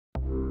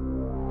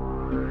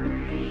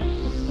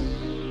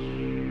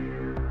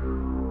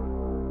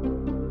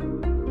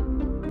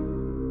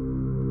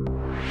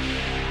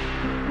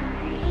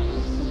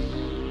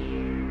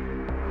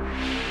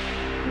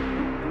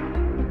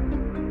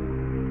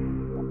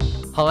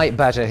Hi,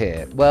 Bazar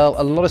here. Well,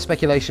 a lot of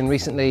speculation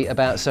recently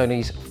about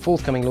Sony's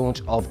forthcoming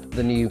launch of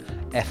the new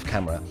F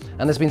camera,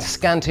 and there's been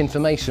scant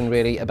information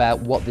really about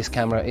what this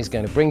camera is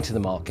going to bring to the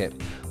market.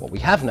 What we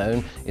have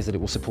known is that it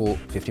will support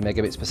 50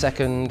 megabits per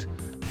second,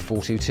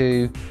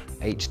 422,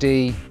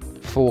 HD,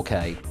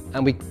 4K,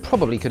 and we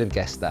probably could have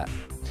guessed that.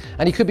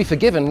 And you could be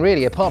forgiven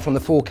really, apart from the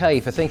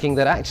 4K, for thinking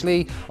that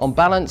actually, on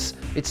balance,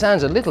 it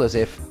sounds a little as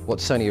if what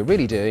Sony are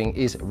really doing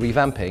is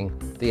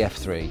revamping the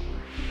F3.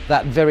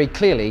 That very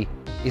clearly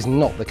is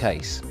not the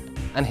case,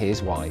 and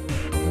here's why.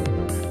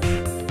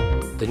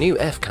 The new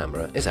F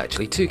camera is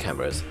actually two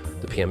cameras,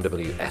 the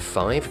PMW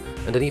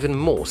F5 and an even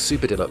more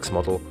super deluxe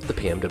model, the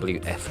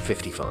PMW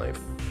F55.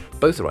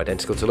 Both are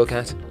identical to look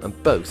at,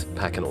 and both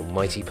pack an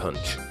almighty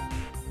punch.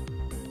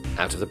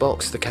 Out of the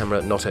box, the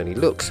camera not only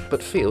looks,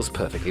 but feels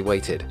perfectly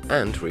weighted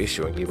and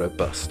reassuringly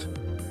robust.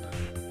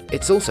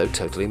 It's also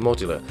totally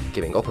modular,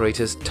 giving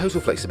operators total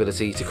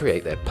flexibility to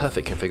create their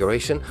perfect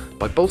configuration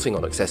by bolting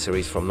on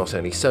accessories from not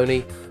only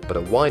Sony, but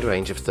a wide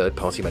range of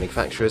third-party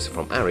manufacturers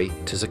from Arri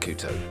to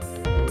Zacuto.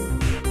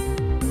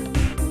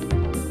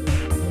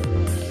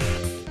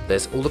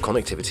 There's all the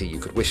connectivity you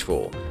could wish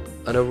for,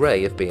 an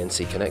array of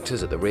BNC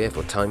connectors at the rear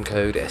for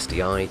timecode,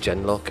 SDI,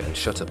 Genlock and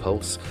shutter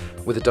pulse,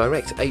 with a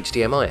direct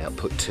HDMI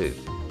output too.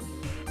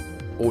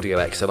 Audio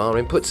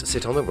XLR inputs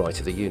sit on the right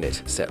of the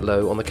unit, set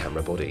low on the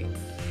camera body.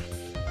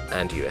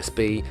 And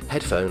USB,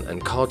 headphone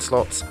and card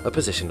slots are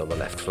positioned on the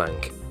left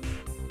flank.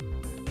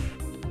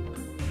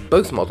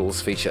 Both models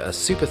feature a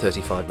Super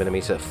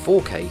 35mm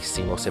 4K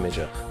CMOS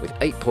imager with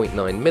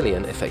 8.9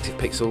 million effective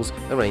pixels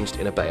arranged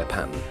in a Bayer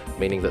pattern,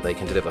 meaning that they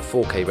can deliver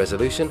 4K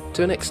resolution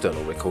to an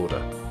external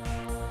recorder.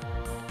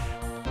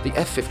 The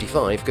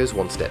F55 goes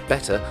one step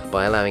better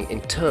by allowing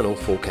internal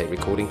 4K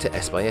recording to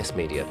S/S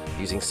media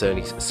using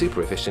Sony's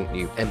super efficient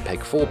new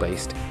MPEG-4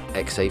 based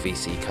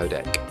XAVC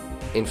codec.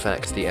 In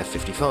fact, the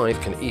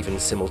F55 can even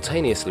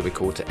simultaneously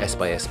record to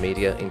S/S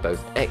media in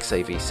both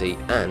XAVC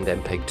and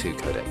MPEG-2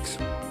 codecs.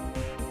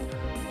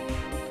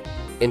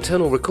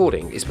 Internal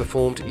recording is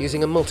performed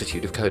using a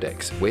multitude of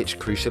codecs, which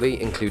crucially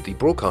include the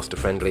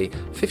broadcaster-friendly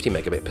 50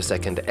 megabit per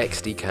second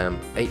XD-Cam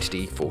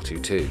HD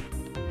 422.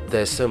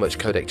 There's so much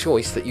codec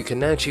choice that you can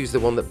now choose the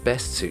one that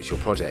best suits your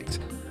project,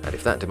 and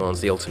if that demands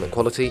the ultimate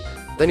quality,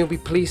 then you'll be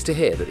pleased to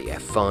hear that the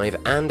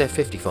F5 and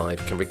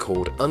F55 can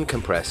record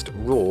uncompressed,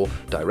 raw,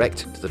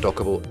 direct to the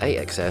dockable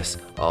AXS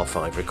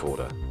R5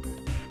 recorder.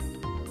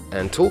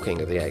 And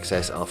talking of the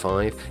AXS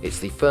R5, it's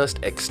the first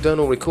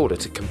external recorder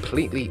to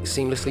completely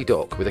seamlessly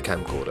dock with a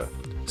camcorder.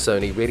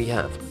 Sony really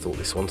have thought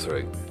this one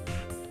through.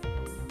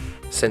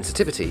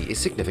 Sensitivity is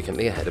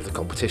significantly ahead of the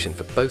competition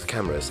for both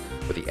cameras,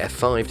 with the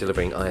F5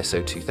 delivering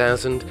ISO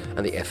 2000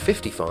 and the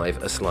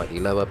F55 a slightly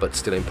lower but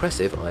still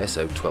impressive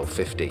ISO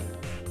 1250.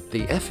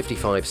 The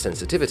F55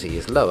 sensitivity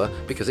is lower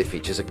because it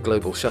features a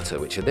global shutter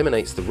which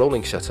eliminates the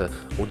rolling shutter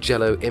or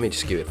jello image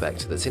skew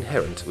effect that's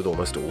inherent with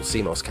almost all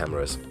CMOS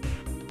cameras.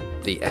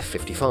 The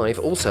F55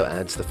 also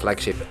adds the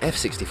flagship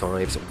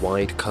F65's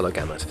wide colour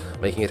gamut,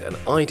 making it an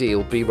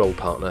ideal B-roll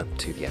partner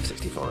to the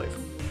F65.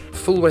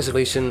 Full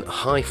resolution,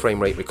 high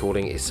frame rate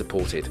recording is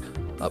supported,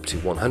 up to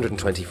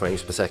 120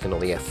 frames per second on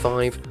the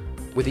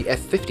F5, with the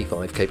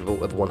F55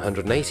 capable of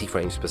 180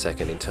 frames per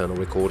second internal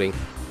recording,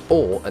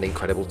 or an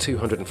incredible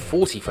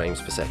 240 frames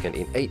per second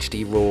in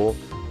HD RAW,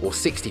 or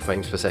 60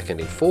 frames per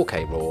second in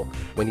 4K RAW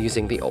when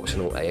using the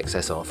optional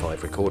AXS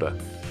R5 recorder.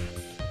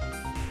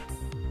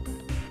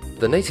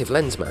 The native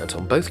lens mount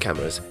on both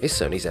cameras is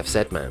Sony's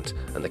FZ mount,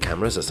 and the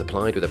cameras are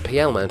supplied with a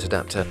PL mount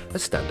adapter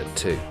as standard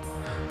too.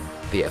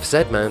 The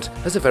FZ mount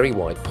has a very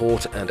wide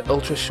port and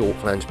ultra-short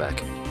flange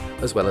back,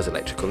 as well as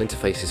electrical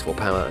interfaces for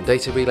power and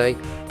data relay,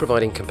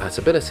 providing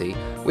compatibility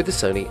with the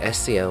Sony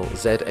SCL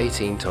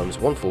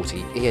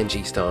Z18x140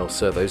 ENG style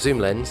servo zoom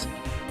lens,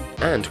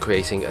 and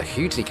creating a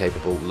hugely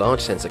capable large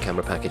sensor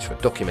camera package for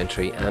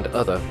documentary and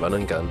other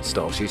run-and-gun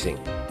style shooting.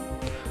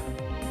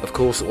 Of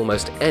course,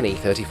 almost any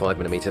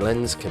 35mm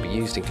lens can be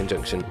used in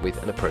conjunction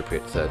with an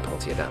appropriate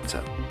third-party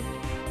adapter.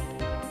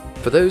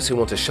 For those who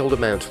want a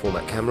shoulder-mount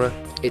format camera,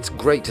 it's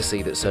great to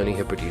see that Sony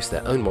have produced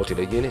their own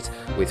modular unit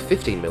with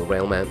 15mm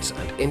rail mounts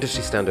and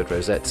industry-standard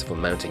rosettes for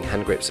mounting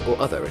hand grips or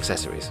other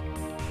accessories.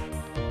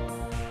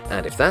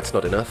 And if that's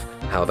not enough,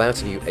 how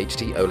about a new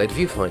HD OLED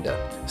viewfinder?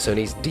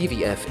 Sony's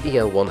DVF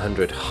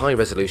EL100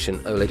 high-resolution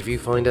OLED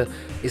viewfinder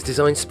is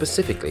designed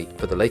specifically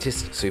for the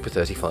latest Super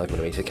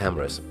 35mm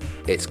cameras.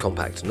 Its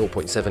compact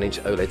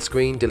 0.7-inch OLED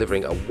screen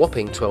delivering a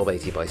whopping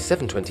 1280 by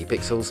 720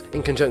 pixels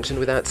in conjunction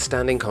with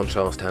outstanding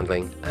contrast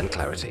handling and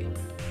clarity.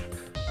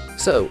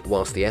 So,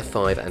 whilst the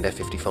F5 and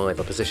F55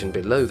 are positioned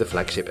below the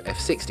flagship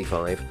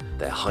F65,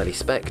 they're highly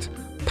spec'd,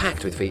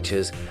 packed with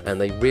features, and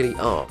they really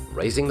are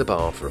raising the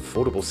bar for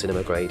affordable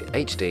cinema-grade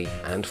HD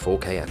and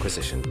 4K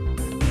acquisition.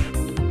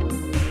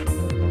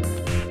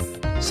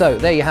 So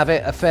there you have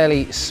it, a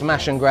fairly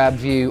smash and grab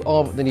view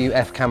of the new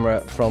F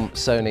camera from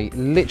Sony.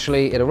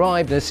 Literally, it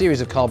arrived in a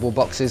series of cardboard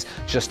boxes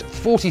just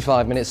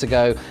 45 minutes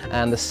ago,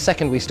 and the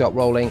second we stop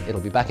rolling,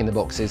 it'll be back in the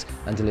boxes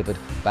and delivered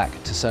back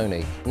to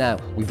Sony. Now,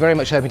 we're very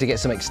much hoping to get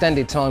some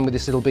extended time with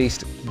this little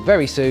beast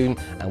very soon,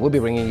 and we'll be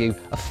bringing you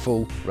a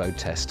full road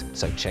test,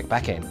 so check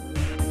back in.